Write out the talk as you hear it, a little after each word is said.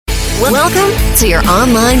Welcome to your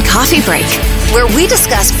online coffee break, where we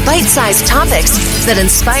discuss bite-sized topics that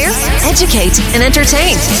inspire, educate, and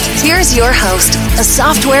entertain. Here's your host, a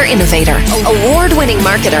software innovator, award-winning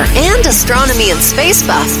marketer, and astronomy and space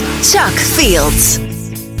buff, Chuck Fields.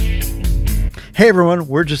 Hey everyone,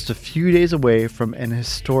 we're just a few days away from an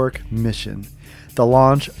historic mission, the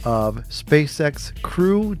launch of SpaceX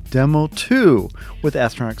Crew Demo-2 with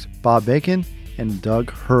astronauts Bob Behnken and Doug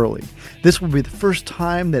Hurley. This will be the first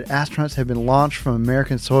time that astronauts have been launched from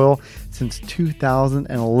American soil since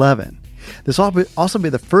 2011. This will also be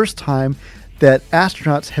the first time that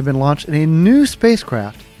astronauts have been launched in a new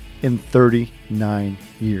spacecraft in 39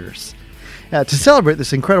 years. To celebrate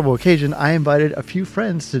this incredible occasion, I invited a few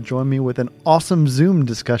friends to join me with an awesome Zoom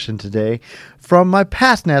discussion today from my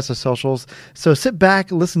past NASA socials. So sit back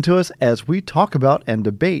and listen to us as we talk about and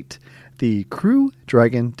debate the Crew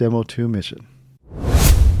Dragon Demo-2 mission.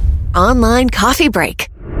 Online coffee break.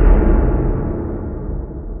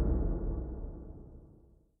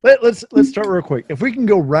 Let's start real quick. If we can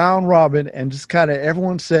go round robin and just kind of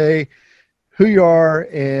everyone say who you are,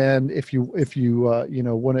 and if you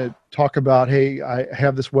want to talk about, hey, I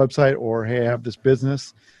have this website, or hey, I have this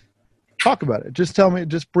business, talk about it. Just tell me,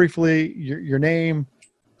 just briefly, your name,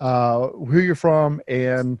 who you're from,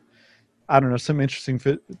 and I don't know, some interesting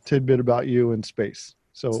tidbit about you in space.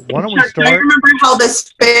 So why don't we start? I remember how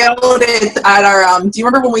this failed at our. Do you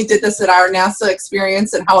remember when we did this at our NASA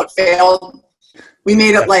experience and how it failed? We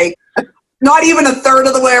made it like not even a third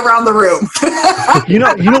of the way around the room. You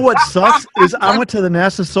know what sucks is I went to the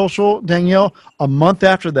NASA social, Danielle, a month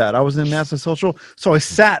after that. I was in NASA social, so I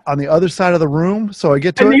sat on the other side of the room. So I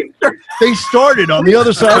get to it. They started on the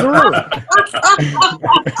other side of the room,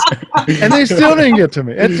 and they still didn't get to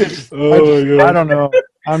me. I don't know.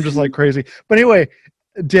 I'm just like crazy. But anyway,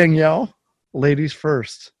 Danielle, ladies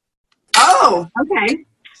first. Oh, okay.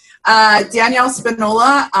 Danielle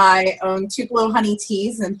Spinola. I own Tupelo Honey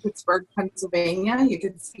Teas in Pittsburgh, Pennsylvania. You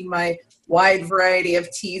can see my wide variety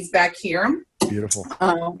of teas back here. Beautiful.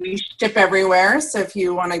 We ship everywhere, so if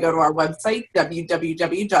you want to go to our website,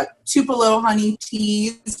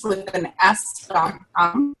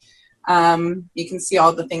 www.tupelohoneyteas.com, you can see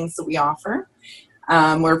all the things that we offer.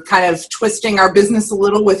 We're kind of twisting our business a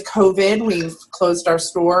little with COVID. We've closed our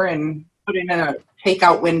store and put it in a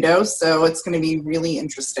takeout window, so it's going to be really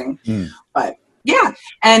interesting. But yeah,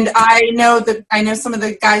 and I know some of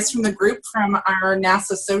the guys from the group from our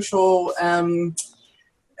NASA social. I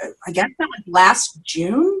guess that was last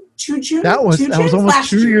June. That was almost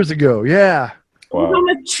 2 years ago. Yeah. Wow. It was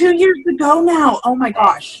almost 2 years ago now. Oh my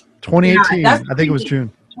gosh. 2018. Yeah, I think it was June.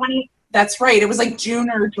 That's right. It was like June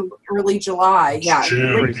or early July. Yeah.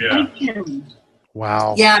 June.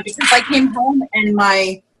 Wow. Yeah, because I came home and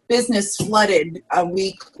my business flooded a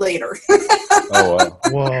week later. Oh wow!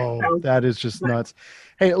 Whoa, that is just nuts.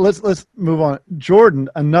 Hey, let's move on. Jordan,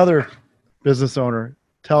 another business owner.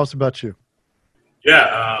 Tell us about you.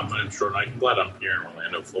 Yeah, my name's Jordan Eichenblatt. I'm here in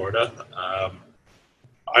Orlando, Florida. I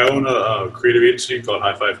own a creative agency called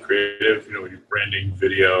High Five Creative. We do branding,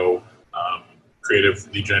 video,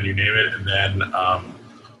 creative, lead gen, you name it. And then on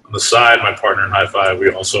the side, my partner in High Five,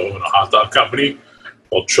 we also own a hot dog company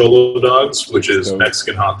called Cholo Dogs, which is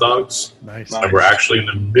Mexican hot dogs. Nice. And we're actually in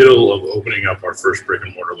the middle of opening up our first brick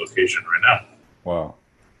and mortar location right now. Wow.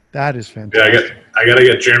 That is fantastic. Yeah, I got to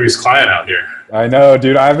get Jeremy's client out here. I know,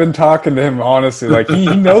 dude. I've been talking to him, honestly. Like,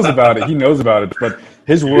 he knows about it. He knows about it. But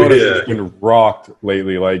his world has been rocked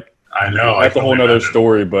lately. Like, I know. That's a whole other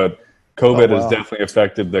story, but COVID has definitely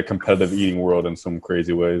affected the competitive eating world in some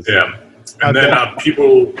crazy ways. Yeah. And then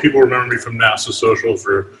people remember me from NASA Social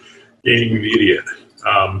for being the idiot.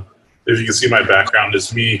 If you can see my background,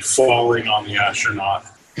 is me falling on the astronaut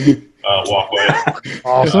walkway.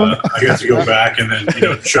 Awesome. I got to go back, and then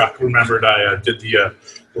Chuck remembered I did the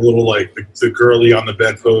little the girly on the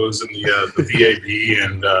bed pose and the VAB,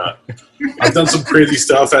 and I've done some crazy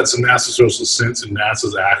stuff. Had some NASA socials since, and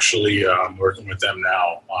NASA's actually working with them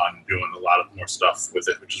now on doing a lot of more stuff with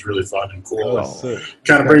it, which is really fun and cool.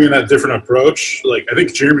 Kind of bringing that different approach. Like, I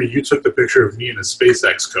think Jeremy, you took the picture of me in a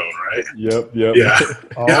SpaceX cone, right? Yep. Yeah.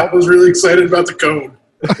 Yeah, I was really excited about the cone.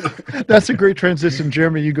 That's a great transition.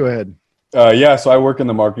 Jeremy, you go ahead. So I work in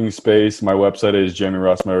the marketing space. My website is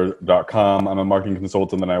jeremyrossmeyer.com. I'm a marketing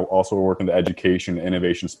consultant, and I also work in the education and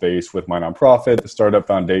innovation space with my nonprofit, the Startup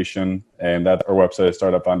Foundation, and our website is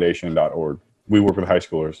startupfoundation.org. We work with high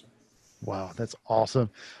schoolers. Wow, that's awesome.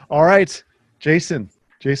 All right, Jason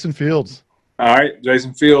Fields. All right,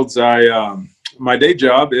 Jason Fields. My day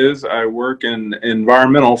job is I work in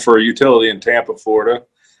environmental for a utility in Tampa, Florida.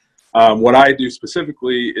 What I do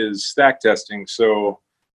specifically is stack testing. So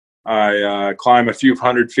I climb a few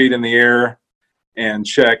hundred feet in the air and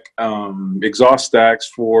check exhaust stacks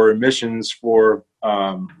for emissions for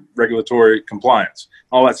regulatory compliance.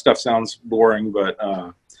 All that stuff sounds boring, but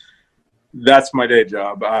that's my day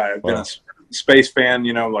job. I've been a space fan,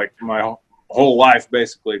 like my whole life,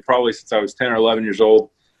 basically, probably since I was 10 or 11 years old.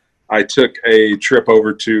 I took a trip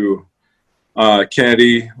over to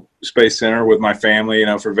Kennedy Space Center with my family,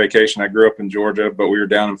 for vacation. I grew up in Georgia, but we were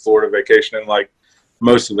down in Florida vacationing like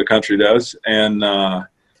most of the country does. And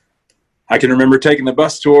I can remember taking the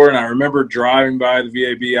bus tour, and I remember driving by the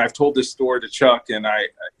VAB. I've told this story to Chuck, and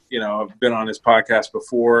I've been on his podcast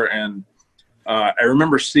before, and I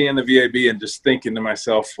remember seeing the VAB and just thinking to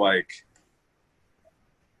myself, like,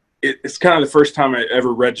 it's kind of the first time I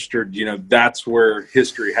ever registered, that's where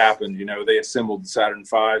history happened. They assembled the Saturn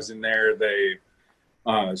V's in there. They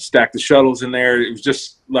stacked the shuttles in there. It was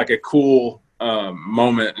just like a cool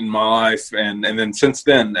moment in my life. And then since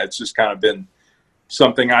then, it's just kind of been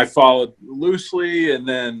something I followed loosely, and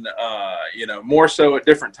then, more so at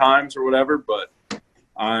different times or whatever. But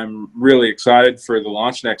I'm really excited for the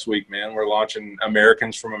launch next week, man. We're launching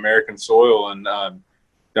Americans from American soil, and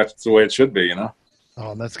that's the way it should be,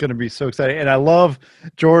 Oh, that's going to be so exciting. And I love,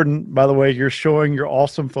 Jordan, by the way, you're showing your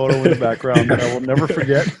awesome photo in the background that I will never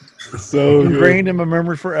forget. So ingrained in my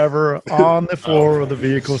memory forever, on the floor of the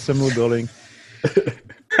vehicle assembly building.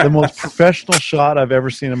 The most professional shot I've ever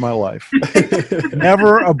seen in my life.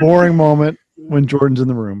 Never a boring moment when Jordan's in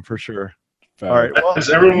the room, for sure. All right. Well, because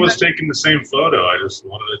everyone was taking the same photo. I just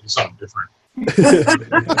wanted to do something different.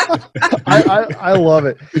 I love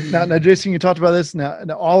it. Now, Jason, you talked about this. Now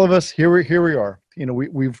all of us here we are.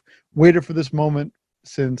 We've waited for this moment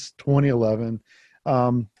since 2011.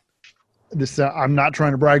 I'm not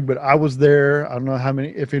trying to brag, but I was there. I don't know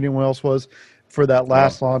if anyone else was, for that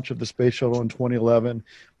last launch of the space shuttle in 2011.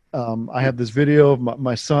 I have this video of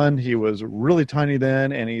my son. He was really tiny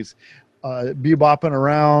then, and he's bebopping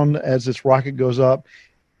around as this rocket goes up.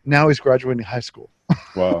 Now he's graduating high school.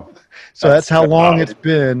 Wow. So that's how long it's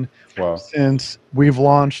been since we've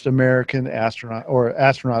launched American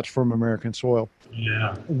astronauts from American soil.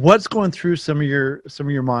 Yeah. What's going through some of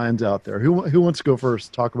your minds out there? Who wants to go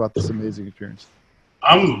first? Talk about this amazing experience.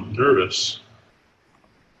 I'm nervous.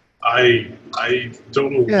 I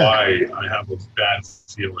don't know why I have a bad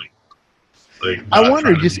feeling. I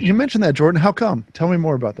wondered, you mentioned that, Jordan. How come? Tell me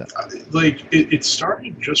more about that. It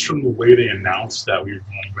started just from the way they announced that we were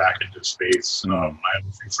going back into space. I have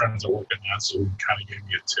a few friends that work at NASA who kind of gave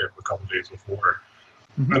me a tip a couple days before.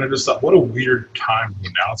 Mm-hmm. And I just thought, what a weird time to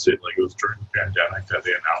announce it. Like, it was during the pandemic that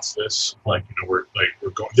they announced this. We're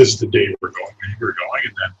going, this is the day we're going.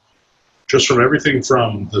 And then just from everything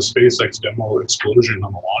from the SpaceX demo explosion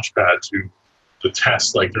on the launch pad to the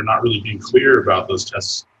tests, they're not really being clear about those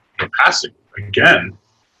tests passing again.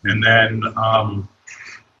 And then the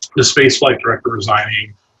spaceflight director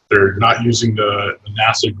resigning. They're not using the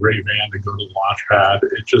NASA gray van to go to the launch pad.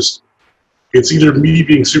 It's either me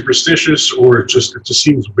being superstitious or it just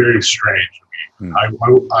seems very strange to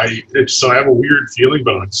me. So I have a weird feeling,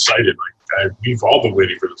 but I'm excited. We've all been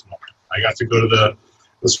waiting for this moment. I got to go to the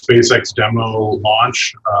SpaceX demo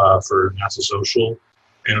launch for NASA Social,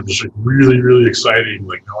 and I'm just really, really exciting.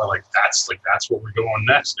 That's what we're going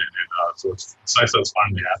next. And so it's nice that it's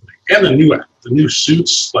finally happening. And the new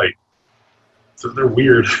suits, they're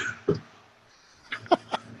weird.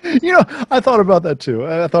 I thought about that too.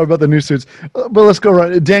 I thought about the new suits. But let's go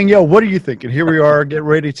right. Danielle, what are you thinking? Here we are, get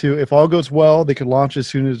ready to, if all goes well, they could launch as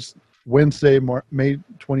soon as Wednesday, May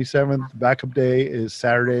 27th. Backup day is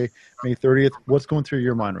Saturday, May 30th. What's going through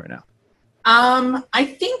your mind right now? I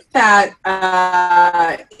think that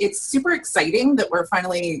it's super exciting that we're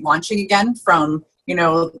finally launching again from,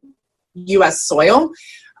 U.S. soil.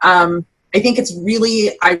 I think it's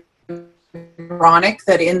really ironic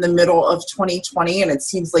that in the middle of 2020, and it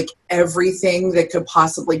seems like everything that could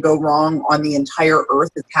possibly go wrong on the entire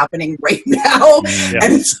earth is happening right now. Yeah.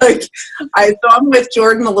 And it's so I'm with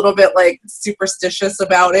Jordan a little bit superstitious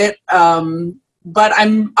about it. But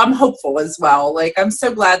I'm hopeful as well. I'm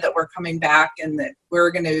so glad that we're coming back and that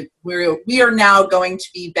we are now going to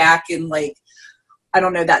be back in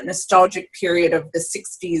that nostalgic period of the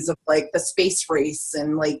 60s of the space race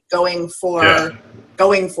and going for it.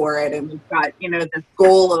 And we've got, this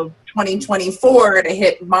goal of 2024 to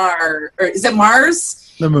hit Mars, or is it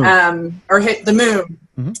Mars? The moon. Or hit the moon.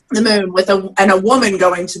 Mm-hmm. The moon with a woman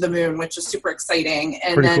going to the moon, which is super exciting.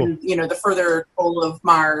 And pretty then, cool. The further goal of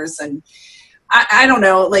Mars. And I don't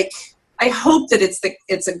know, I hope that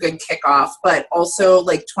it's a good kickoff, but also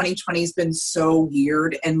 2020 has been so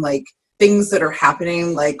weird, and things that are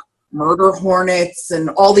happening murder hornets and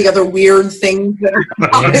all the other weird things that are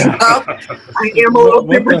popping up. I am a little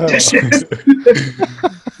superstitious.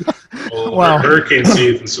 Well, Wow. hurricane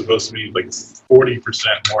season is supposed to be like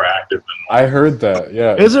 40% more active than I heard that.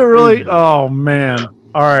 Yeah. Is it really? Oh man!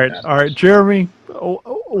 All right, Jeremy.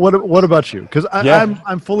 What about you? Because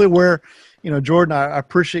I'm fully aware. Jordan, I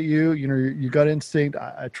appreciate you. Your gut instinct.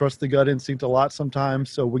 I trust the gut instinct a lot sometimes.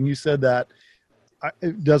 So when you said that,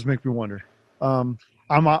 it does make me wonder. I'm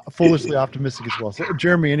foolishly optimistic as well. So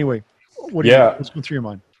Jeremy, anyway, what's going through your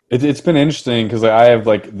mind? It's been interesting because I have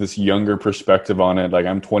like this younger perspective on it. Like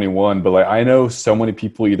I'm 21, but like I know so many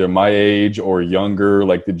people either my age or younger,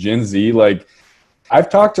 like the Gen Z. Like I've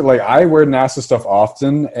talked to I wear NASA stuff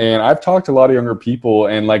often, and I've talked to a lot of younger people,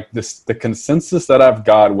 and like the consensus that I've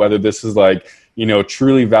got, whether this is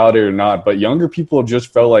truly validated or not, but younger people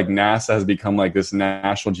just felt like NASA has become like this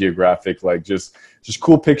National Geographic, like just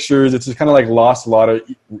cool pictures. It's just kind of like lost a lot of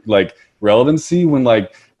like relevancy when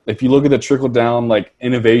if you look at the trickle down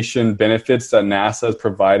innovation benefits that NASA has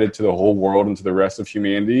provided to the whole world and to the rest of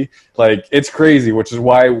humanity, it's crazy, which is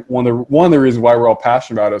why one of the reasons why we're all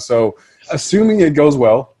passionate about it. So assuming it goes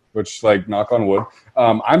well, which knock on wood,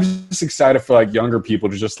 I'm just excited for younger people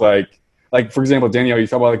to just for example, Danielle, you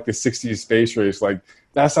talk about the 60s space race,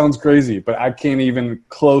 that sounds crazy, but I can't even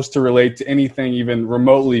close to relate to anything even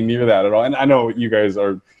remotely near that at all. And I know you guys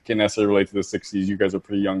can't necessarily relate to the 60s. You guys are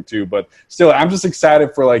pretty young too, but still, I'm just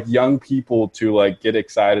excited for young people to get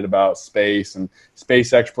excited about space and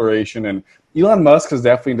space exploration. And Elon Musk has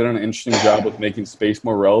definitely done an interesting job with making space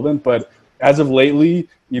more relevant. But as of lately,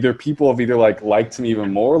 people have liked him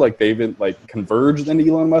even more, they've been converged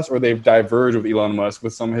into Elon Musk, or they've diverged with Elon Musk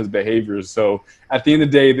with some of his behaviors. So at the end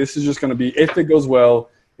of the day, this is just going to be, if it goes well,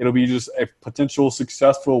 it'll be just a potential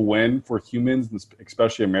successful win for humans,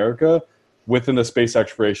 especially America, within the space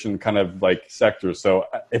exploration kind of sector. So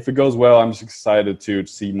if it goes well, I'm just excited to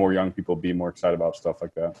see more young people be more excited about stuff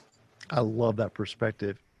like that. I love that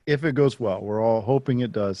perspective. If it goes well, we're all hoping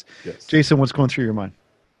it does. Yes. Jason, what's going through your mind?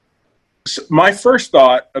 So my first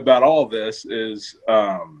thought about all of this is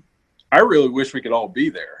I really wish we could all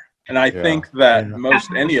be there. And I think that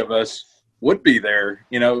most any of us would be there.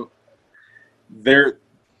 There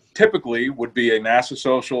typically would be a NASA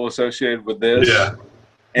social associated with this. Yeah.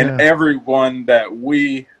 And everyone that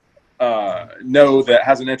we know that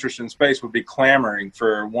has an interest in space would be clamoring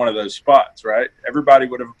for one of those spots, right? Everybody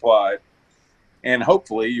would have applied. And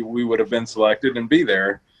hopefully we would have been selected and be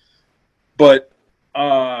there. But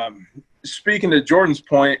speaking to Jordan's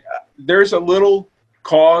point, there's a little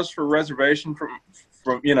cause for reservation from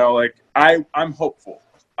I'm hopeful.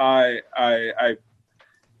 All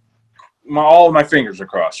of my fingers are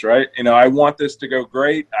crossed, right? I want this to go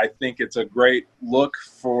great. I think it's a great look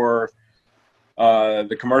for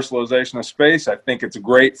the commercialization of space. I think it's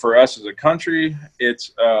great for us as a country.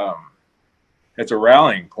 It's a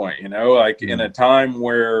rallying point, in a time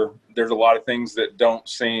where there's a lot of things that don't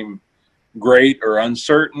seem great or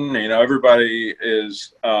uncertain. Everybody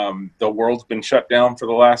is the world's been shut down for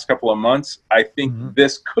the last couple of months. I think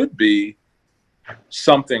this could be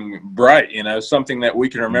something bright, something that we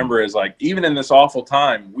can remember as even in this awful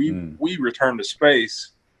time, we return to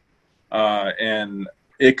space, and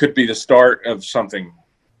it could be the start of something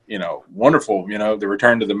wonderful, the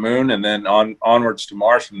return to the moon, and then onwards to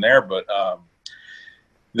Mars from there. But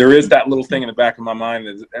there is that little thing in the back of my mind,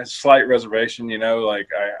 a slight reservation, I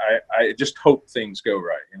just hope things go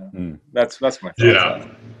right. That's my thoughts. Yeah.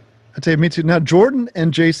 I tell you, me too. Now, Jordan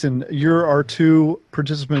and Jason, you're our two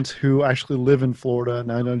participants who actually live in Florida.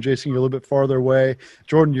 Now, I know, Jason, you're a little bit farther away.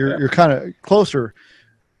 Jordan, you're kind of closer.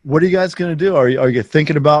 What are you guys going to do? Are you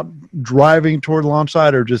thinking about driving toward the launch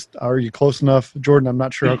site, or just are you close enough? Jordan, I'm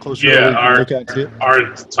not sure how close you are. Our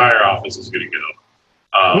entire office is going to go.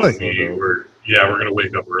 Really? We're going to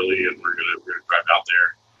wake up early and we're going to drive out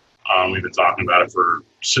there. We've been talking about it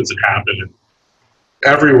since it happened, and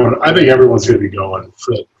I think everyone's going to be going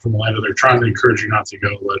from Orlando. They're trying to encourage you not to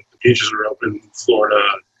go, but the beaches are open. Florida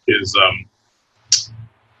is,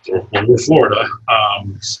 we're Florida,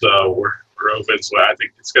 so we're open. So I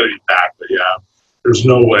think it's going to be packed. But yeah, there's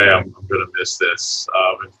no way I'm going to miss this.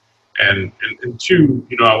 And two,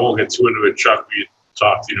 I won't get too into it. Chuck, we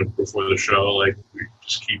talked, before the show, we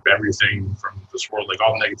just keep everything from this world,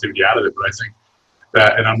 all negativity out of it. But I think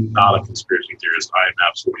that, and I'm not a conspiracy theorist, I am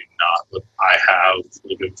absolutely not, but I have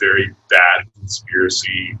a very bad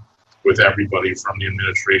conspiracy with everybody from the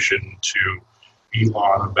administration to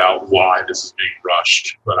Elon about why this is being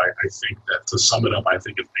rushed. But I think that, to sum it up, I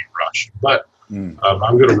think it's being rushed. But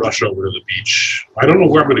I'm going to rush over to the beach. I don't know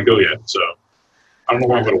where I'm going to go yet, so I don't know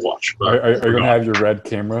where I'm going to watch. But are you going to have your red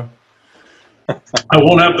camera? I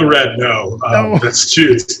won't have the red. No, it's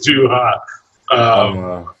too hot.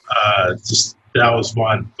 Just that was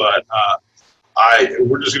fun, but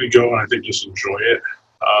we're just gonna go and I think just enjoy it.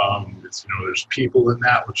 It's there's people in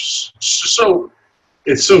that, which is just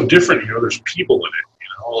it's so different. There's people in it.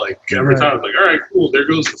 Like every time it's like, all right, cool, there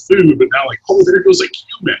goes the food, but now like, oh, there goes a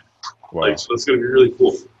human. Wow. Like, so that's gonna be really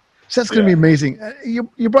cool. So that's going to be amazing.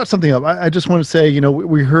 You brought something up. I just want to say,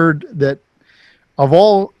 we heard that of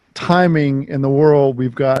all timing in the world,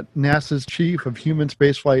 we've got NASA's chief of human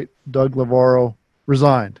spaceflight, Doug Navarro,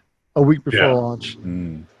 resigned a week before launch.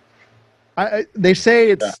 They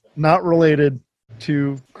say it's not related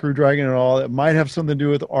to Crew Dragon at all. It might have something to do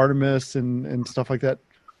with Artemis and stuff like that.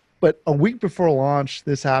 But a week before launch,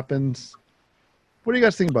 this happens. What do you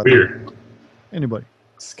guys think about that? Anybody?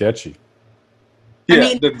 Sketchy. Yeah,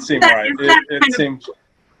 it doesn't seem right. It seems.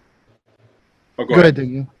 Oh, go ahead.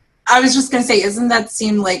 Daniel. I was just going to say, doesn't that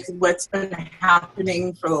seem like what's been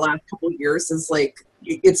happening for the last couple of years is like,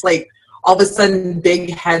 it's like all of a sudden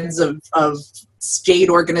big heads of state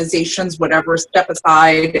organizations, whatever, step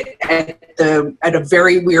aside at a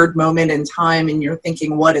very weird moment in time, and you're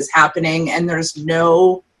thinking, what is happening? And there's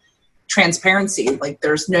no transparency. Like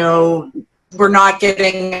we're not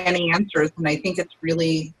getting any answers, and I think it's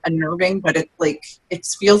really unnerving, but it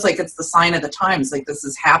feels like it's the sign of the times. Like this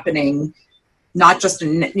is happening, not just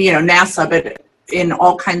in NASA, but in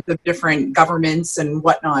all kinds of different governments and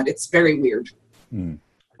whatnot. It's very weird.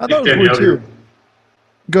 I thought it was weird too.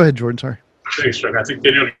 Go ahead, Jordan. Sorry. Thanks, John. I think,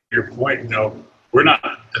 Daniel, your point, we're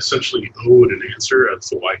not essentially owed an answer as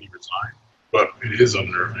to why he resigned, but it is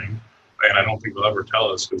unnerving, and I don't think they'll ever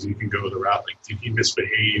tell us, because you can go the route like, did he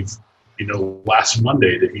misbehave? Last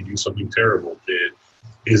Monday, did he do something terrible?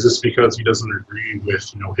 Is this because he doesn't agree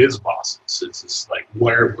with, his bosses? It's just like,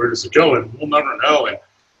 where does it go? And we'll never know. And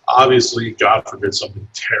obviously, God forbid something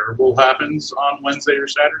terrible happens on Wednesday or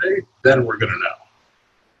Saturday, then we're going to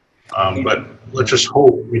know. But let's just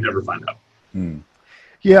hope we never find out.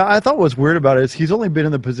 Yeah, I thought what was weird about it is he's only been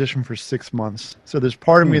in the position for 6 months. So there's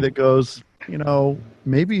part of me that goes,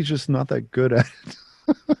 maybe he's just not that good at it.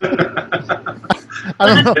 I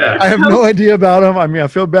don't know. Yeah. I have no idea about him. I mean, I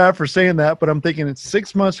feel bad for saying that, but I'm thinking it's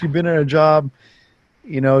 6 months you've been in a job.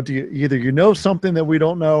 Do you either something that we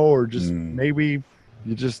don't know, or just maybe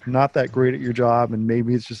you're just not that great at your job, and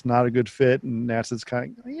maybe it's just not a good fit, and NASA's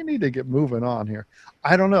kind of, you need to get moving on here.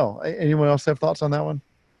 I don't know. Anyone else have thoughts on that one?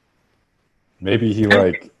 Maybe he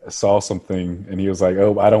saw something and he was like,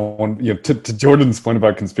 oh, I don't want, to Jordan's point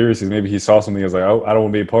about conspiracies, maybe he saw something. He was like, oh, I don't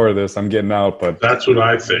want to be a part of this. I'm getting out. But that's what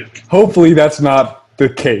I think. Hopefully that's not the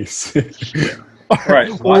case.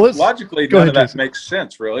 Right. Well, logically, none of that makes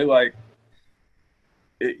sense, really. Like,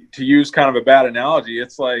 to use kind of a bad analogy,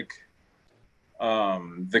 it's like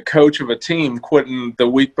the coach of a team quitting the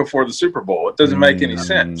week before the Super Bowl. It doesn't make any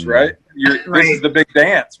sense, right? This is the big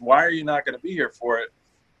dance. Why are you not going to be here for it?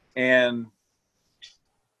 And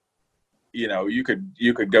you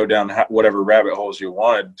could go down whatever rabbit holes you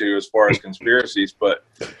wanted to as far as conspiracies, but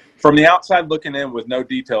from the outside looking in with no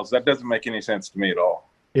details, that doesn't make any sense to me at all.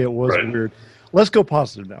 It was weird. Let's go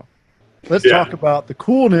positive now. Let's talk about the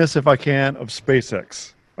coolness, if I can, of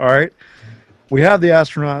SpaceX. All right. We have the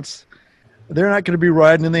astronauts. They're not going to be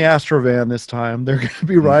riding in the Astrovan this time. They're going to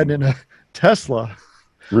be riding in a Tesla.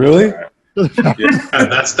 Really? That's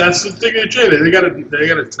the thing they did. They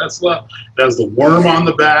got a Tesla that has the worm on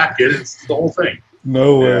the back, and it's the whole thing.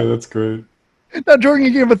 No way, that's great. Now, Jordan,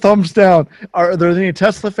 you gave a thumbs down. Are there any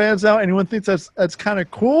Tesla fans out? Anyone thinks that's kind of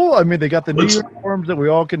cool? I mean, they got the new uniforms that we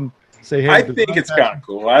all can say, hey. I think it's kind of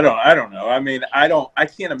cool. I don't know. I mean, I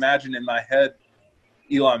can't imagine in my head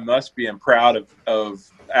Elon Musk being proud of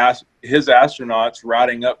his astronauts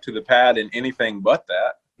riding up to the pad in anything but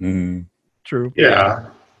that. Mm-hmm. True. Yeah.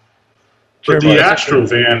 But the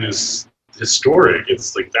Astrovan is historic.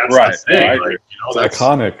 It's like that's the thing. That's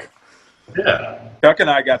iconic. Yeah. Chuck and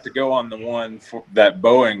I got to go on the one that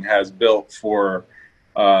Boeing has built for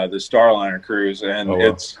the Starliner cruise, and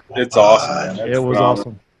it's awesome. Man. It was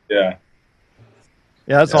awesome. Yeah.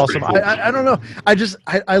 Yeah, that's awesome. Cool. I don't know.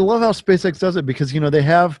 I love how SpaceX does it because they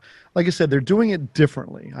have, like I said, they're doing it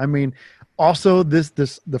differently. I mean, also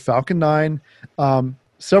the Falcon 9.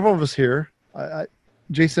 Several of us here.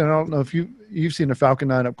 Jason, I don't know if you've seen a Falcon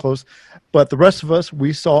 9 up close, but the rest of us,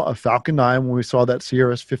 we saw a Falcon 9 when we saw that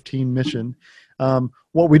CRS-15 mission.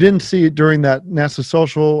 What we didn't see during that NASA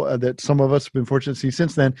social that some of us have been fortunate to see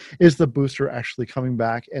since then is the booster actually coming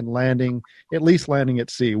back and at least landing at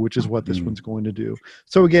sea, which is what this one's going to do.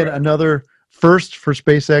 So again, another first for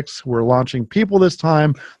SpaceX. We're launching people this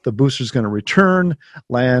time. The booster's going to return,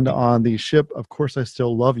 land on the ship. Of course, I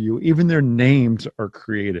Still Love You. Even their names are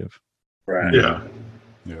creative. Right. Yeah.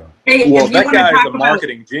 Yeah. Hey, Well, if you that wanna guy is talk a about-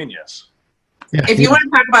 marketing genius. If you want to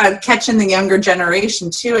talk about catching the younger generation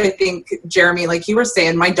too, I think, Jeremy, like you were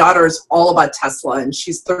saying, my daughter is all about Tesla and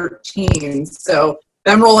she's 13. So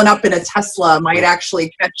them rolling up in a Tesla might actually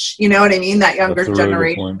catch, you know what I mean? That younger That's a really good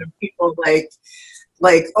generation point. of people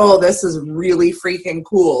like, oh, this is really freaking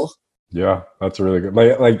cool. Yeah, that's really good.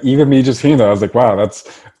 Like even me just hearing that, I was like, wow,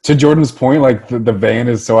 that's to Jordan's point. Like the van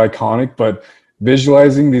is so iconic, but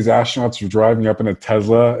visualizing these astronauts driving up in a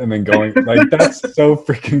Tesla and then going like that's so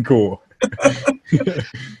freaking cool.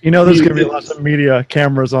 You know, there's going to be lots of media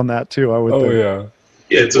cameras on that too, I would Oh think. yeah.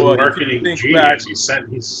 Yeah, it's a Well, if you marketing think genius. back- He's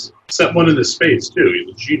sent one into space too.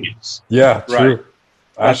 He's a genius. Yeah, true. Right.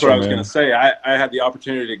 That's what I was man. going to say. I had the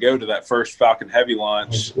opportunity to go to that first Falcon Heavy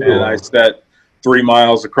launch, Oh, cool. and I sat 3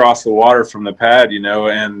 miles across the water from the pad, you know,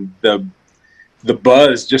 and the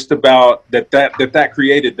buzz just about that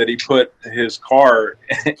created, that he put his car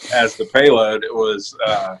as the payload, it was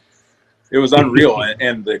unreal.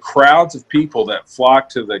 And the crowds of people that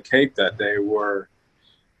flocked to the Cape that day were,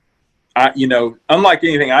 you know, unlike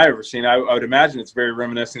anything I ever seen. I would imagine it's very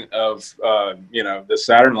reminiscent of, you know, the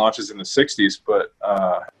Saturn launches in the 60s, but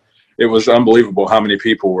it was unbelievable how many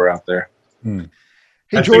people were out there.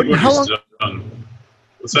 Hey, I Jordan, think how what long, he's done.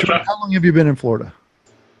 What's that, Jordan, John? how long have you been in Florida?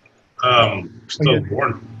 Still Again.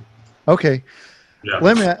 born. Okay. Yeah.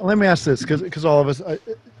 Let me ask this because all of us,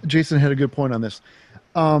 Jason had a good point on this.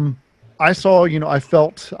 I saw, you know, I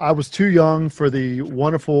felt I was too young for the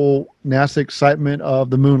wonderful NASA excitement of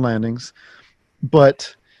the moon landings,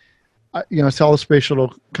 but you know, I saw the space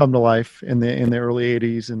shuttle come to life in the early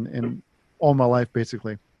 '80s and all my life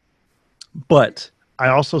basically. But I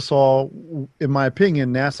also saw, in my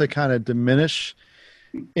opinion, NASA kind of diminish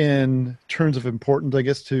in terms of importance, I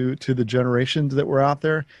guess, to the generations that were out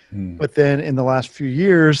there. But then in the last few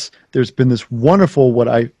years, there's been this wonderful, what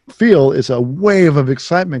I feel is a wave of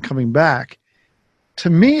excitement coming back. To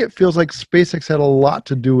me, it feels like SpaceX had a lot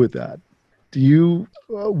to do with that. Do you,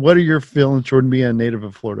 what are your feelings, Jordan, being a native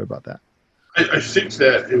of Florida, about that? I think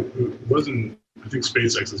that it wasn't, I think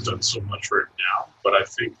SpaceX has done so much for it now, but I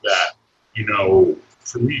think that, you know,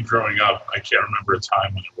 for me growing up, I can't remember a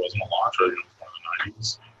time when it wasn't a launch, you know, one of the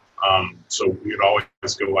 90s. So we would always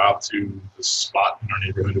go out to the spot in our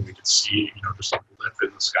neighborhood and we could see, you know, just like a lip in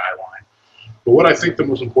the skyline. But what I think the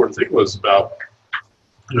most important thing was about,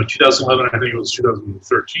 you know, 2011, I think it was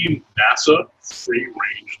 2013, NASA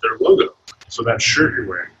free-ranged their logo. So that shirt you're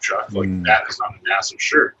wearing, Chuck, like that is not a NASA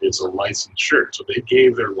shirt. It's a licensed shirt. So they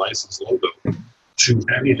gave their licensed logo to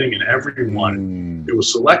anything and everyone. It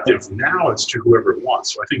was selective. Now it's to whoever it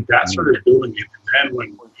wants. So I think that started building it. And then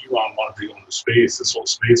when Elon wanted to go into space, this whole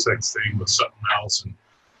SpaceX thing was something else.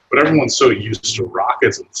 But everyone's so used to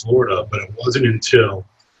rockets in Florida, but it wasn't until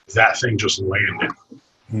that thing just landed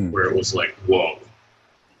where it was like, whoa.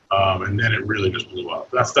 And then it really just blew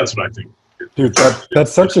up. That's what I think. Dude,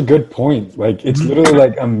 that's such a good point. Like, it's literally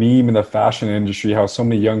like a meme in the fashion industry how so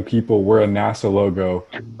many young people wear a NASA logo,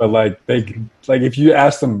 but like if you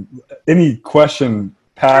ask them any question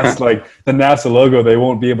past like the NASA logo, they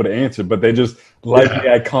won't be able to answer. But they just like the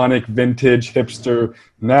iconic vintage hipster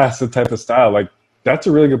NASA type of style. Like, that's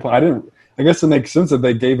a really good point. I guess it makes sense that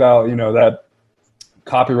they gave out, you know, that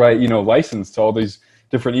copyright, you know, license to all these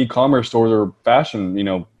different e-commerce stores or fashion, you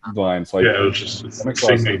know, lines. Like, yeah, it was just the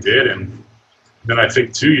thing they did. And then I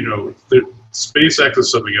think too, you know, SpaceX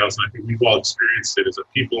is something else, and I think we've all experienced it, is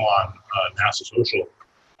that people on NASA Social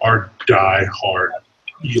are die-hard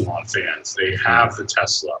Elon fans. They have the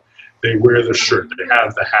Tesla, they wear the shirt, they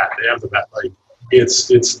have the hat, they have the bat. Like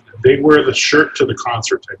they wear the shirt to the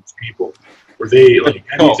concert type of people. Where they like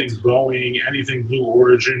anything Boeing, anything Blue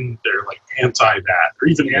Origin, they're like anti that, or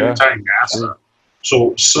even anti NASA.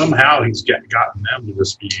 So somehow he's gotten them to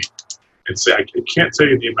just be. I can't tell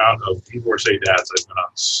you the amount of divorcee dads I've been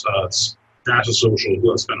on NASA Social who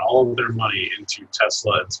have spent all of their money into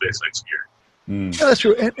Tesla and SpaceX gear. Yeah, that's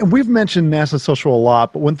true. And we've mentioned NASA Social a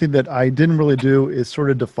lot, but one thing that I didn't really do is sort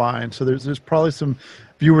of define. So there's probably some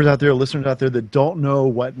viewers out there, listeners out there that don't know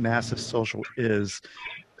what NASA Social is.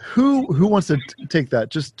 Who wants to take that?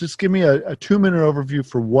 Just give me a 2-minute overview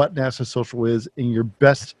for what NASA Social is in your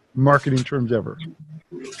best marketing terms ever.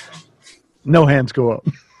 No hands go up.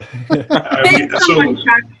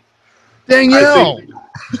 Danielle,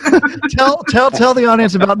 tell the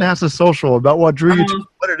audience about NASA Social, about what drew you to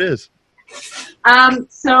what it is.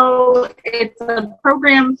 So it's a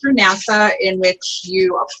program through NASA in which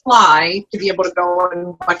you apply to be able to go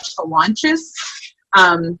and watch the launches.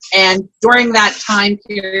 And during that time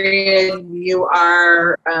period, you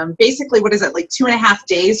are basically, what is it, like 2.5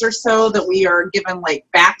 days or so that we are given like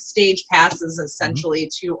backstage passes essentially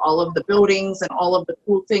to all of the buildings and all of the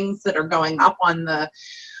cool things that are going up on the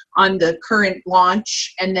current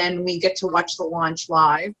launch. And then we get to watch the launch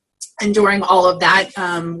live. And during all of that,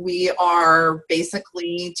 we are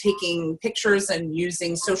basically taking pictures and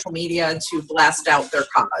using social media to blast out their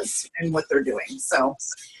cause and what they're doing. So,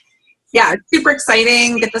 yeah, it's super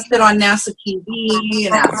exciting. Get to sit on NASA TV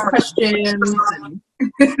and ask questions.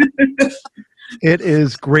 It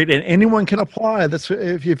is great, and anyone can apply. That's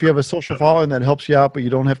if you have a social following that helps you out, but you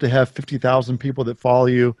don't have to have 50,000 people that follow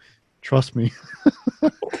you. Trust me.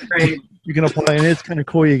 Right. You can apply, and it's kind of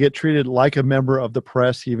cool. You get treated like a member of the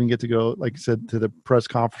press. You even get to go, like I said, to the press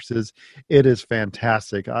conferences. It is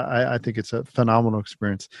fantastic. I think it's a phenomenal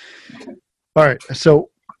experience. All right, so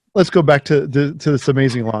let's go back to this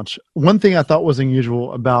amazing launch. One thing I thought was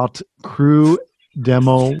unusual about Crew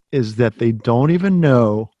Demo is that they don't even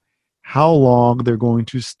know how long they're going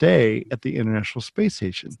to stay at the International Space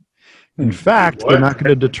Station. In fact, they're not going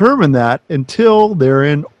to determine that until they're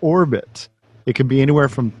in orbit. It can be anywhere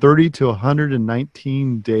from 30 to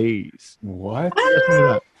 119 days. What?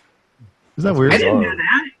 Isn't that weird? I didn't know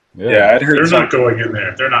that. Yeah, I'd heard They're some- not going in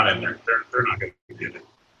there. They're not in there. They're not going to get it.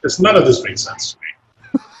 None of this makes sense to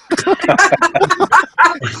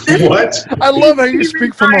me. What? I love how you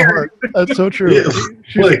speak from the heart. That's so true. Yeah,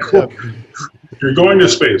 like, cool. You're going to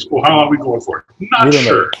space. Well, how long are we going for? Not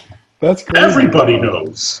sure. That's crazy. Everybody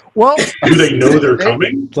knows. Well, Do they know they're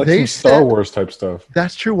coming? It's like They some Star said- Wars type stuff.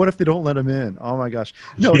 that's true. What if they don't let them in? Oh my gosh.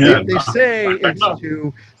 No, Yeah, they say it's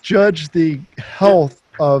to judge the health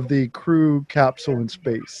of the crew capsule in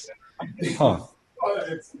space. Huh.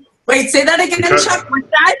 Wait, say that again, Because- Chuck. What's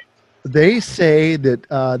that? They say that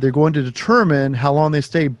they're going to determine how long they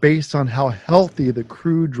stay based on how healthy the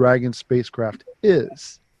Crew Dragon spacecraft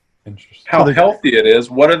is. Interesting. how they're- healthy it is.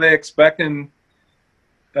 What are they expecting?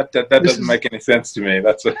 That This doesn't is- make any sense to me.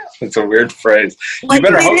 That's a weird phrase. Like, You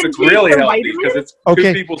better they hope didn't it's take really the healthy vitamins? because it's Okay,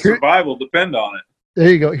 good people's here- survival depend on it.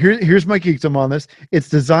 There you go. Here's my geekdom on this. It's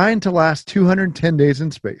designed to last 210 days in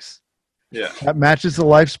space. Yeah. That matches the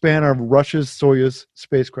lifespan of Russia's Soyuz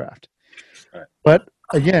spacecraft. Right. But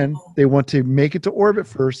again, they want to make it to orbit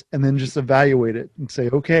first and then just evaluate it and say,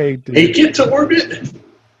 okay, Make it to orbit?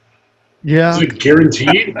 yeah, Is it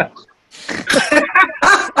guaranteed?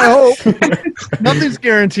 I hope. Nothing's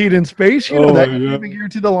guaranteed in space. You know Oh, that. You yeah. can't even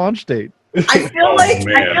guarantee the launch date. I feel Oh, like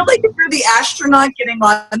man. if you're the astronaut getting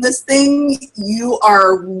on this thing, you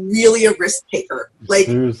are really a risk taker.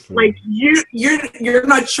 Seriously. You're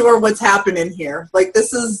not sure what's happening here. Like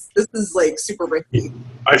this is like super risky.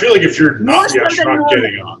 I feel like if you're More not so the than astronaut normal.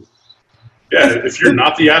 getting on, yeah, if you're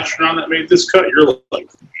not the astronaut that made this cut, you're like,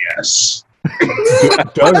 yes.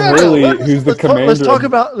 Doug Hurley, who's the commander. Let's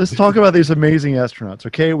talk about these amazing astronauts.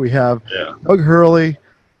 Okay, we have Yeah. Doug Hurley,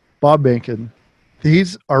 Bob Behnken.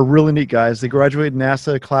 These are really neat guys. They graduated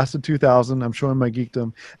NASA class of 2000. I'm showing my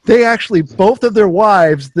geekdom. They actually, both of their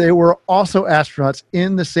wives, they were also astronauts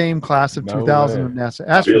in the same class of No 2000 way. of NASA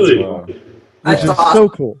astronauts, Really? Wow. which That's is awesome. so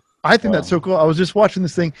cool. I think Wow. that's so cool. I was just watching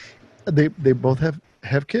this thing. They both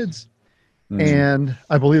have kids, and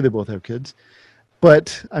I believe they both have kids.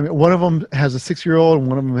 But I mean, one of them has a 6-year-old and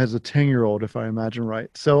one of them has a 10-year-old, if I imagine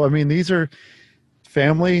right. So I mean, these are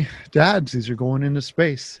family dads. These are going into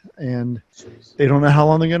space, and they don't know how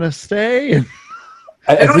long they're going to stay. And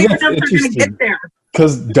I don't think even that's know if they're going to get there.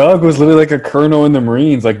 Because Doug was literally like a colonel in the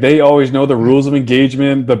Marines. Like they always know the rules of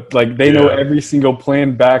engagement. They know Yeah. every single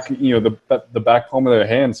plan back. The back palm of their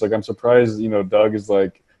hands. So, like I'm surprised. Doug is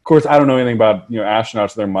like. Of course, I don't know anything about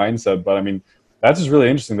astronauts and their mindset, but I mean, that's just really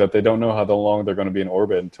interesting that they don't know how long they're going to be in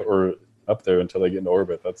orbit or up there until they get into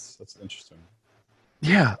orbit. That's interesting.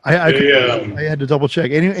 yeah, I had to double check.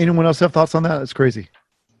 Anyone else have thoughts on that? That's crazy.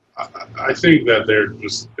 I think that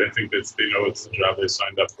I think that they know it's the job they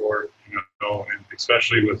signed up for, and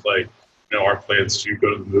especially with our plans to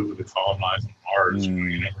go to the moon and colonize Mars.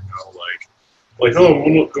 You never know, we'll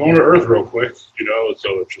go on to Earth real quick, so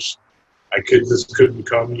it just, this could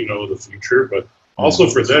become, the future, but also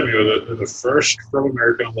for them, they're the first from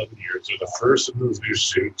America in 11 years. They're the first in those new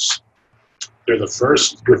suits. They're the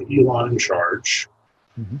first with Elon in charge.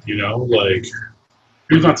 Who's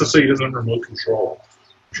not to say he doesn't have remote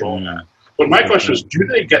controlling that. But my question is, do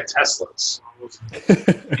they get Teslas?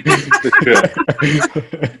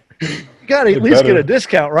 You got to at least get a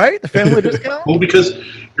discount, right? The family discount. Well, because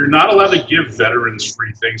you're not allowed to give veterans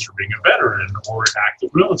free things for being a veteran or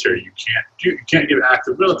active military. You can't give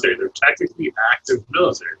active military. They're technically active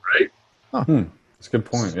military, right? That's a good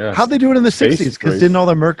point. Yeah. How'd they do it in the Space 60s? Because race. didn't all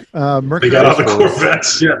the Mercury... They got all the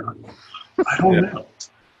Corvettes. Yeah. I don't know.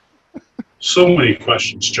 So many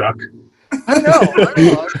questions, Chuck. I know.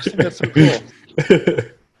 I just think that's so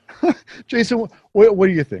cool. Jason, what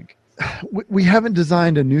do you think? We haven't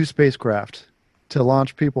designed a new spacecraft to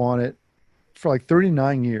launch people on it for like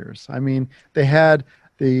 39 years. I mean, they had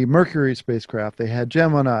the Mercury spacecraft, they had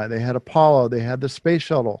Gemini, they had Apollo, they had the space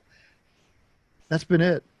shuttle. That's been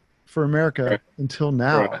it for America until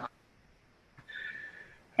now.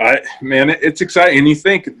 Man, it's exciting. And you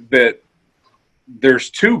think that there's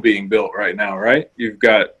two being built right now, right? You've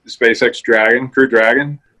got the SpaceX Dragon, Crew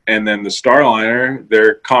Dragon, and then the Starliner,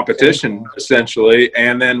 their competition essentially,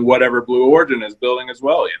 and then whatever Blue Origin is building as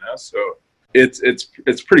well, you know? So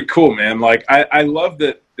it's pretty cool, man. Like I love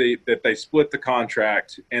that they split the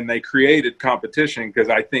contract and they created competition, because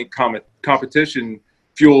I think competition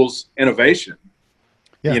fuels innovation.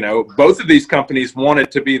 Yeah. You know, both of these companies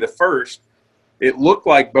wanted to be the first. It looked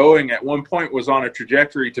like Boeing at one point was on a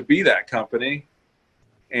trajectory to be that company.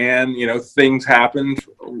 And, you know, things happened,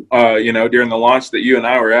 you know, during the launch that you and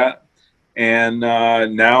I were at. And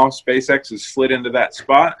now SpaceX has slid into that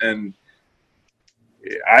spot. And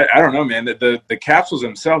I don't know, man, the capsules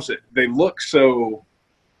themselves, they look so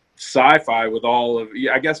sci-fi with all of,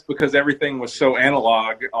 I guess because everything was so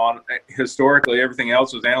analog historically, everything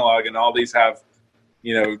else was analog, and all these have,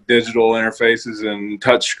 you know, digital interfaces and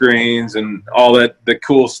touch screens and all the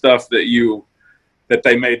cool stuff that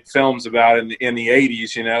they made films about in the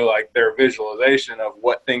 80s, you know, like their visualization of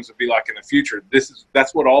what things would be like in the future.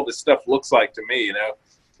 That's what all this stuff looks like to me, you know.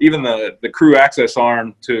 Even the crew access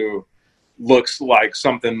arm looks like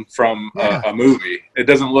something from a movie. It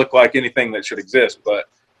doesn't look like anything that should exist, but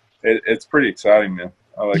it's pretty exciting, man.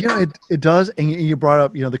 I like it does. And you brought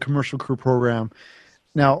up, you know, the commercial crew program.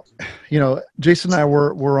 Now, you know, Jason and I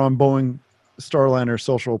were on Boeing Starliner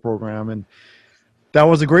social program, and that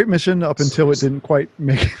was a great mission up until it didn't quite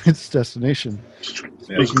make its destination.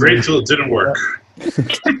 It was great until it didn't work.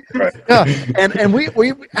 Yeah, and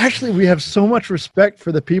we actually have so much respect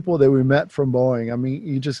for the people that we met from Boeing. I mean,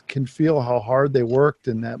 you just can feel how hard they worked,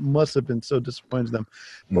 and that must have been so disappointing to them.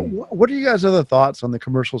 But what are you guys' other thoughts on the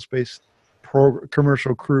commercial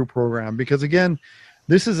crew program? Because again,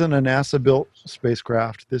 this isn't a NASA-built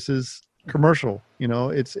spacecraft. This is commercial. You know,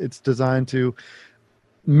 it's designed to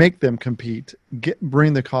make them compete,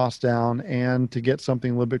 bring the cost down, and to get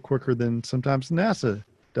something a little bit quicker than sometimes NASA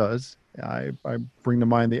does. I bring to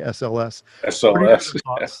mind the SLS.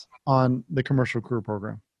 SLS. On the commercial crew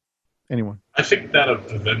program. Anyone? I think that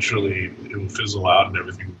eventually it will fizzle out and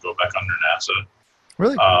everything will go back under NASA.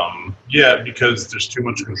 Really? Yeah, because there's too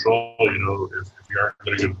much control. You know, if we are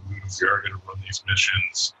going to run these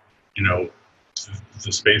missions, you know, the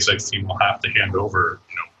SpaceX team will have to hand over,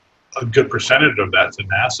 you know, a good percentage of that to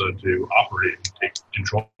NASA to operate and take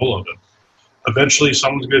control of it. Eventually,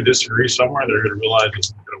 someone's going to disagree somewhere. They're going to realize this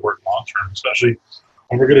isn't going to work long term, especially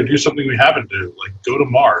when we're going to do something we haven't done, like go to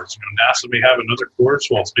Mars. You know, NASA may have another course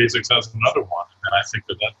while SpaceX has another one, and I think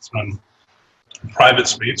that's when private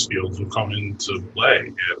space fields will come into play.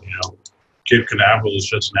 And, you know, Cape Canaveral is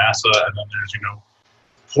just NASA, and then there's, you know,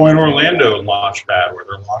 Point Orlando launch pad where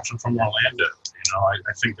they're launching from Orlando. You know,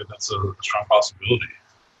 I think that's a strong possibility.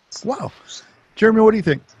 Wow. Jeremy, what do you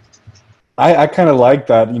think? I kind of like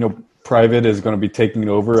that, you know, private is going to be taking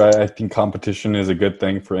over. I think competition is a good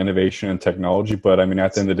thing for innovation and technology, but I mean,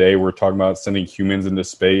 at the end of the day, we're talking about sending humans into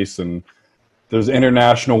space, and there's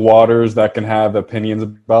international waters that can have opinions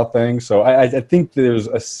about things. So I think there's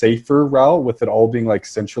a safer route with it all being like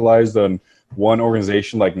centralized on one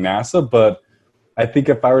organization like NASA. But I think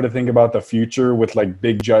if I were to think about the future with like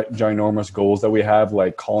big, ginormous goals that we have,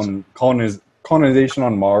 like colonization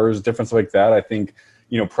on Mars, different stuff like that, I think,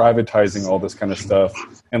 you know, privatizing all this kind of stuff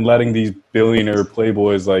and letting these billionaire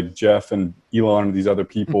playboys like Jeff and Elon and these other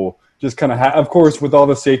people just kind of of course, with all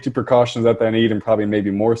the safety precautions that they need, and probably maybe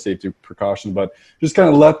more safety precautions, but just kind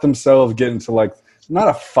of let themselves get into like, not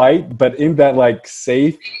a fight, but in that like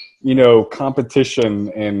safe, you know,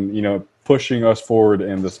 competition and, you know, pushing us forward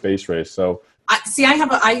in the space race. So I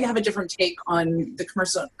have a different take on the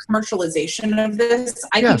commercialization of this.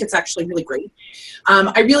 I think it's actually really great.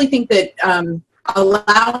 I really think that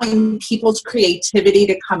allowing people's creativity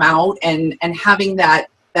to come out and having that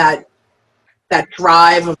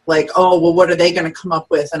drive of like, oh, well, what are they going to come up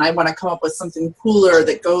with? And I want to come up with something cooler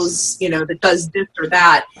that goes, you know, that does this or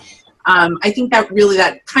that. I think that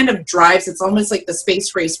kind of drives, it's almost like the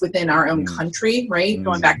space race within our own country, right?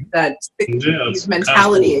 Going back to that 60s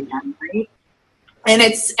mentality again, right? And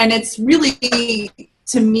it's really,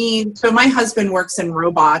 to me, so my husband works in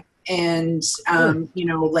robots And,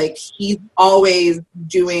 like he's always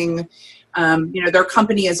doing, their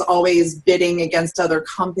company is always bidding against other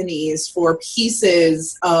companies for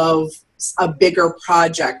pieces of a bigger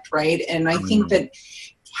project, right? And I think that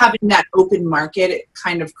having that open market, it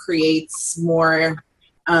kind of creates more,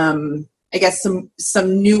 I guess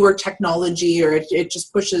some newer technology, or it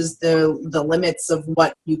just pushes the limits of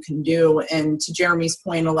what you can do. And to Jeremy's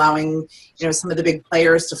point, allowing, some of the big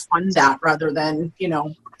players to fund that rather than,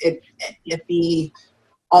 it be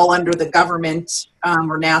all under the government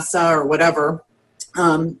or NASA or whatever,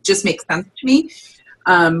 just makes sense to me.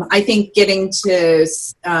 I think getting to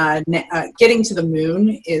the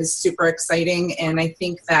moon is super exciting, and I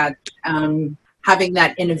think that having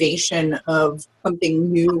that innovation of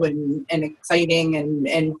something new and exciting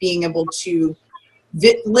and being able to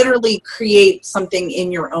literally create something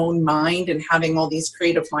in your own mind and having all these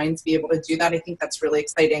creative minds be able to do that, I think that's really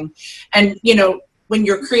exciting. And, when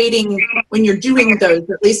you're doing those,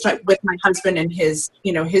 at least with my husband and his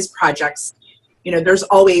projects, there's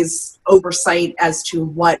always oversight as to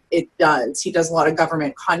what it does. He does a lot of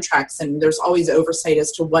government contracts, and there's always oversight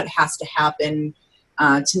as to what has to happen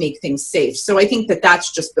to make things safe. So I think that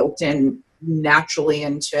that's just built in naturally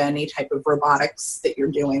into any type of robotics that you're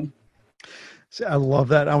doing. See, I love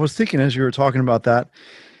that. I was thinking as you were talking about that,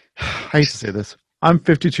 I used to say this. I'm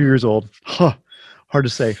 52 years old. Hard to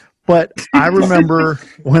say. But I remember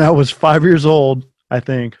when I was 5 years old, I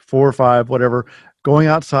think, 4 or 5, whatever, going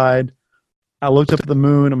outside, I looked up at the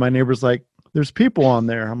moon and my neighbor's like, there's people on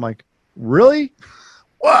there. I'm like, really?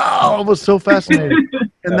 Wow, I was so fascinated.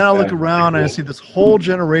 And then I look around and I see this whole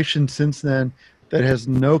generation since then that has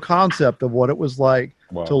no concept of what it was like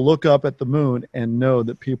to look up at the moon and know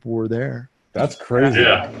that people were there. That's crazy.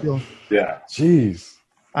 Yeah. Jeez.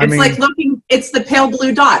 It's the pale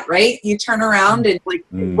blue dot, right? You turn around and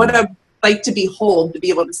what a like to behold, to be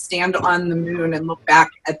able to stand on the moon and look back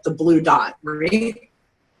at the blue dot, right?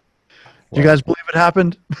 Do you guys believe it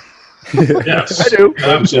happened? Yes, I do.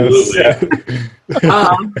 Absolutely.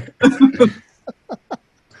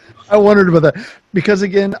 I wondered about that because,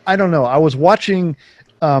 again, I don't know. I was watching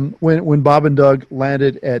when Bob and Doug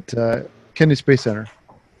landed at Kennedy Space Center,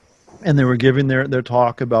 and they were giving their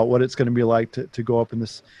talk about what it's going to be like to go up in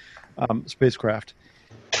this spacecraft.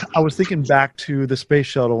 I was thinking back to the space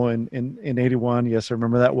shuttle in 81. Yes, I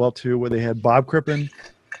remember that well, too, where they had Bob Crippen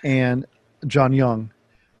and John Young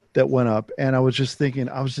that went up. And I was just thinking,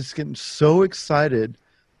 I was just getting so excited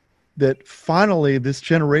that finally this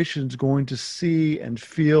generation is going to see and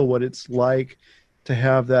feel what it's like to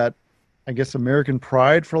have that, I guess, American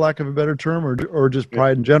pride, for lack of a better term, or just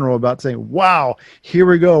pride in general about saying, wow, here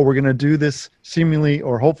we go. We're going to do this seemingly,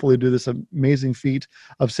 or hopefully do this amazing feat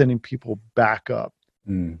of sending people back up.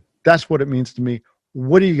 That's what it means to me.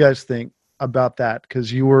 What do you guys think about that?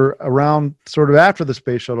 Because you were around sort of after the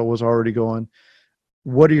space shuttle was already going.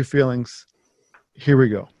 What are your feelings? Here we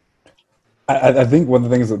go. I think one of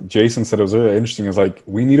the things that Jason said was really interesting is like,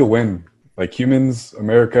 we need a win. Like humans,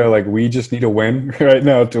 America, like we just need a win right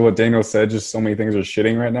now. To what Daniel said, just so many things are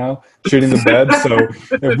shitting right now, shitting the bed. So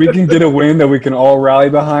if we can get a win that we can all rally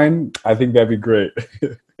behind, I think that'd be great.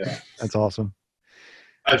 Yeah, that's awesome.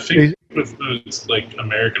 I think with like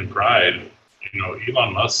American pride,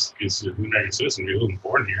 Elon Musk is an American citizen. He wasn't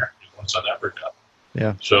born here. He was born in South Africa.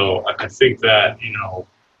 Yeah. So I think that,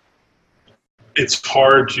 it's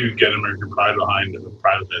hard to get American pride behind a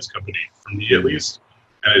privatized company, for me at least.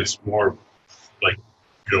 And it's more like,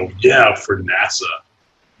 for NASA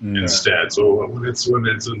instead. So when it's a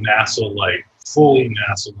NASA, like fully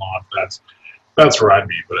NASA launch, that's where I'd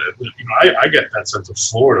be. But I get that sense of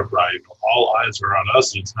Florida pride. All eyes are on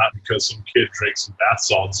us, and it's not because some kid drank some bath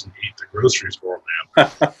salts and ate the groceries for him,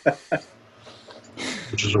 man.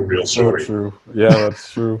 Which is a real story. So true. Yeah,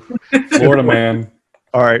 that's true. Florida man.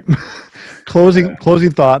 All right. Closing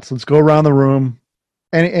thoughts. Let's go around the room.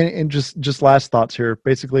 And just last thoughts here,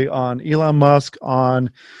 basically on Elon Musk,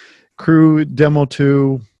 on Crew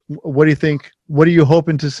Demo-2. What do you think? What are you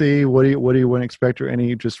hoping to see? What do you want to expect, or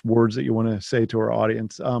any just words that you want to say to our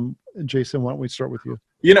audience? Jason, why don't we start with you?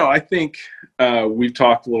 I think we've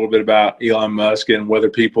talked a little bit about Elon Musk and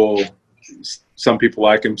whether some people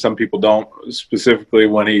like him, some people don't, specifically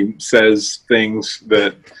when he says things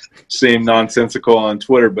that seem nonsensical on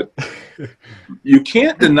Twitter. But you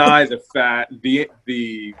can't deny the fact, the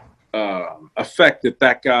effect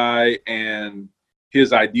that guy and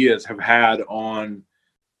his ideas have had on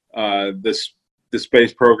the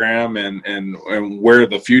space program and where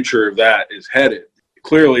the future of that is headed.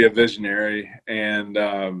 Clearly a visionary, and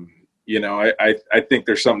I think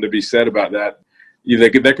there's something to be said about that.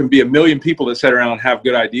 there can be a million people that sit around and have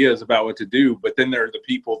good ideas about what to do, but then there are the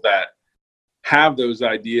people that have those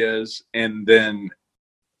ideas and then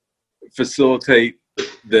facilitate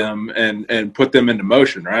them and put them into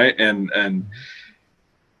motion, right? And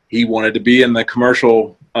he wanted to be in the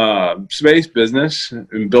commercial space business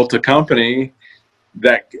and built a company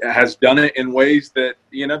that has done it in ways that,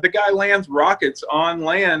 the guy lands rockets on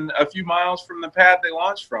land a few miles from the pad they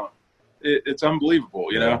launched from. It's unbelievable,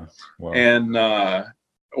 Yeah. Wow. and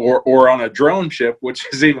or on a drone ship, which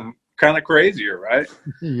is even kind of crazier, right?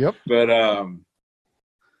 Yep. But I'm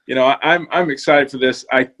excited for this.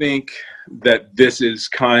 I think that this is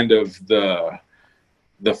kind of the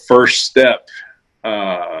first step.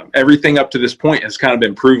 Everything up to this point has kind of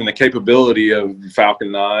been proving the capability of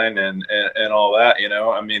Falcon 9 and all that.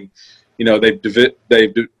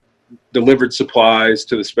 They've delivered supplies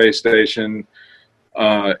to the space station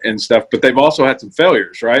and stuff, but they've also had some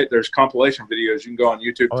failures, right? There's compilation videos. You can go on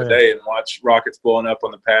YouTube today and watch rockets blowing up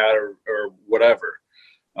on the pad or whatever,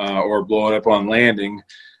 or blowing up on landing.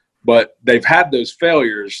 But they've had those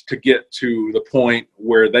failures to get to the point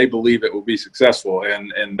where they believe it will be successful,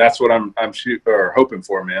 and that's what I'm hoping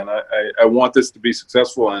for, man. I want this to be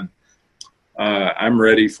successful, and I'm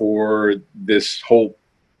ready for this whole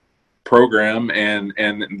program and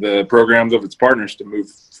the programs of its partners to move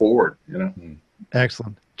forward.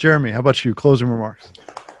 Excellent. Jeremy, how about you? Closing remarks.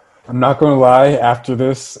 I'm not going to lie. After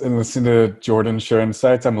this and listening to Jordan share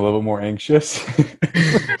insights, I'm a little bit more anxious,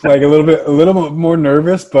 like a little bit more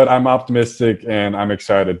nervous, but I'm optimistic and I'm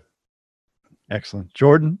excited. Excellent.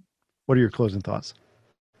 Jordan, what are your closing thoughts?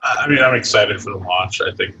 I'm excited for the launch.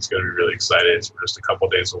 I think it's going to be really exciting. It's just a couple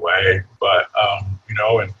days away, but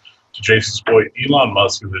and to Jason's point, Elon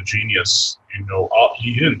Musk is a genius.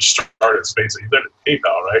 He didn't start at SpaceX. He started at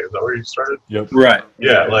PayPal, right? Is that where he started? Yep. Right.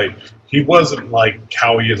 Yeah, he wasn't like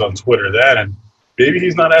how he is on Twitter then, and maybe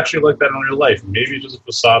he's not actually like that in real life. Maybe it's just a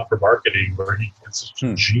facade for marketing where it's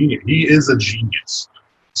a genius. He is a genius.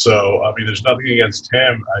 So, there's nothing against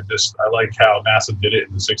him. I like how NASA did it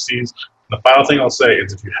in the 60s. The final thing I'll say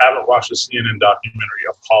is if you haven't watched the CNN documentary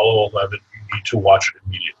Apollo 11, you need to watch it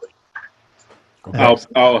immediately.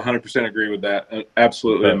 I'll 100% agree with that.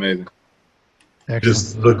 Absolutely amazing. Excellent.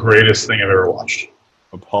 Just the greatest thing I've ever watched.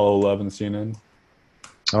 Apollo 11 CNN.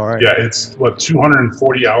 All right. Yeah, it's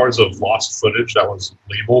 240 hours of lost footage that was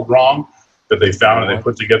labeled wrong that they found, and they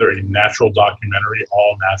put together a natural documentary,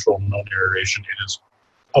 all natural, no narration. It is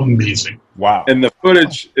amazing. Wow. And the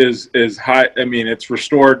footage is high. It's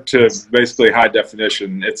restored to basically high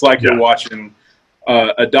definition. It's like you're watching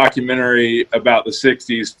a documentary about the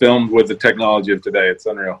 60s filmed with the technology of today. It's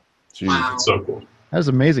unreal. Jeez. Wow. It's so cool. That is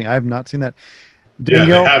amazing. I have not seen that. Yeah,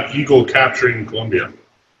 Danielle? they have Eagle capturing Columbia.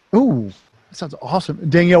 Ooh, that sounds awesome.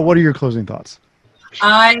 Danielle, what are your closing thoughts?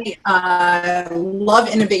 I love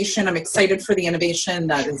innovation. I'm excited for the innovation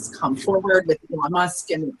that has come forward with Elon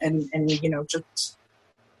Musk and just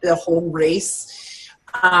the whole race.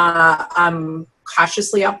 I'm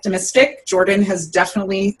cautiously optimistic. Jordan has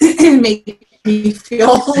definitely made me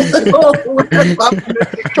feel a little less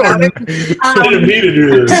optimistic about it. I didn't mean to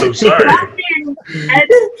do this. I'm sorry.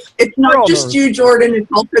 It's not just you, Jordan.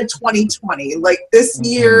 It's also 2020. This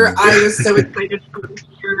year, I was so excited for this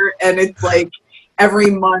year, and it's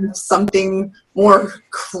every month something more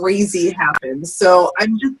crazy happens. So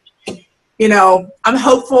I'm just, I'm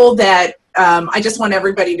hopeful that I just want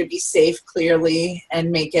everybody to be safe, clearly,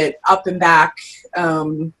 and make it up and back.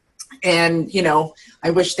 I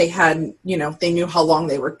wish they had, they knew how long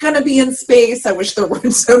they were going to be in space. I wish there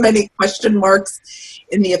weren't so many question marks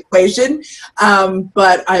in the equation.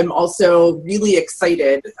 But I'm also really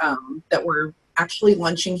excited that we're actually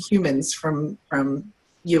launching humans from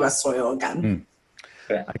U.S. soil again.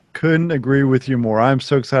 I couldn't agree with you more. I'm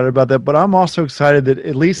so excited about that. But I'm also excited that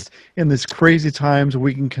at least in these crazy times,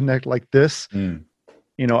 we can connect like this.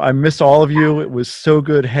 I miss all of you. It was so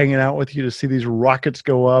good hanging out with you to see these rockets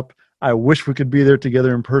go up. I wish we could be there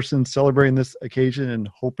together in person, celebrating this occasion and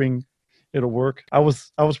hoping it'll work. I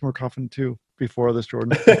was more confident too before this,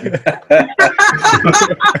 Jordan.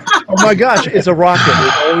 Oh my gosh, it's a rocket.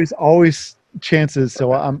 There's always chances.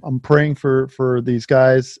 So I'm praying for these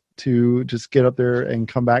guys to just get up there and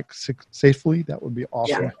come back safely. That would be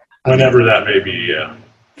awesome. Yeah. Whenever that may be, yeah.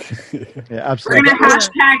 Yeah, absolutely. We're going to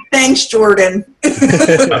hashtag thanks, Jordan. I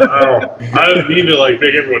didn't mean to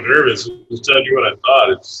make everyone nervous. Just telling you what I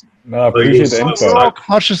thought. No, I appreciate the info. We're all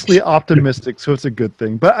cautiously optimistic, so it's a good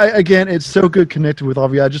thing. But again, it's so good connecting with all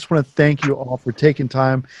of you. I just want to thank you all for taking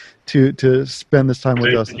time to spend this time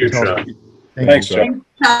with us. Thank you, Chuck. Thanks, Chuck.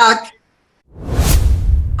 Chuck.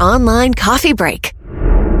 Online coffee break.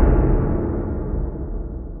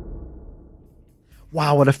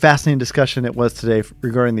 Wow, what a fascinating discussion it was today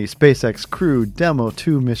regarding the SpaceX Crew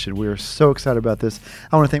Demo-2 mission. We are so excited about this.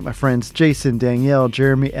 I want to thank my friends Jason, Danielle,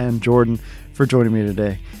 Jeremy, and Jordan for joining me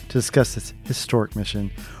today to discuss this historic mission.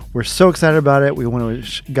 We're so excited about it. We want to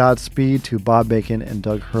wish Godspeed to Bob Bacon and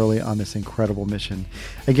Doug Hurley on this incredible mission.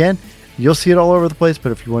 Again, you'll see it all over the place,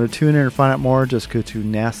 but if you want to tune in or find out more, just go to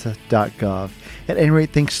nasa.gov. At any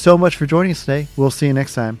rate, thanks so much for joining us today. We'll see you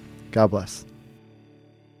next time. God bless.